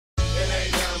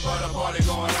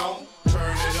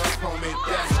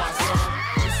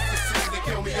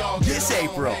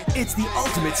April, it's the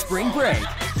ultimate spring break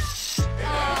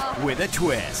with a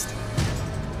twist.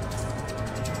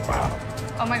 Wow.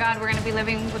 Oh my God, we're gonna be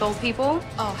living with old people?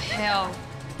 Oh, hell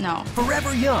no.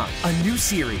 Forever Young, a new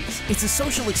series. It's a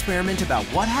social experiment about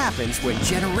what happens when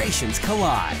generations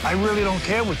collide. I really don't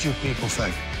care what you people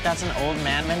think. That's an old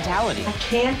man mentality. I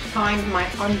can't find my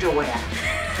underwear.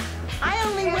 I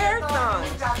only wear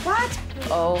thongs. What?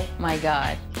 Oh my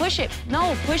God. Push it.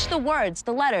 No, push the words,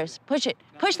 the letters. Push it.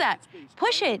 Push that.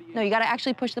 Push it. No, you gotta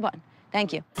actually push the button.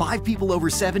 Thank you. 5 people over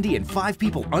 70 and 5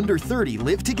 people under 30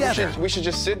 live together. We should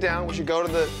just sit down. We should go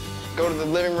to the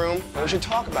living room and we should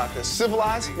talk about this.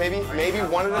 Civilized, maybe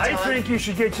one at a time. I think you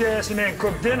should get your ass in there and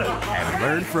cook dinner. And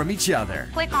learn from each other.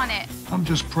 Click on it. I'm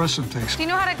just pressing things. Do you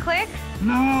know how to click?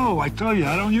 No, I tell you,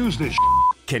 I don't use this.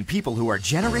 Can people who are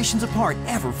generations apart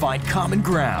ever find common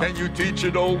ground? Can you teach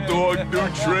an old dog new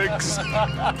tricks?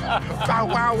 Wow,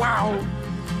 wow, wow.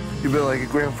 You've been like a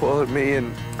grandfather to me,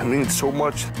 and I mean so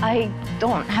much. I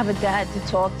don't have a dad to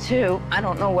talk to. I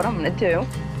don't know what I'm gonna do.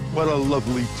 What a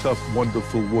lovely, tough,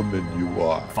 wonderful woman you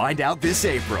are. Find out this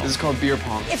April. This is called beer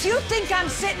pong. If you think I'm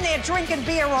sitting there drinking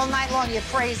beer all night long, you're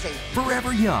crazy.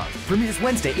 Forever Young premieres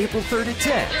Wednesday, April 3rd at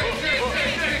 10.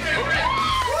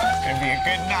 It's gonna be a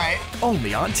good night.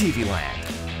 Only on TV Land.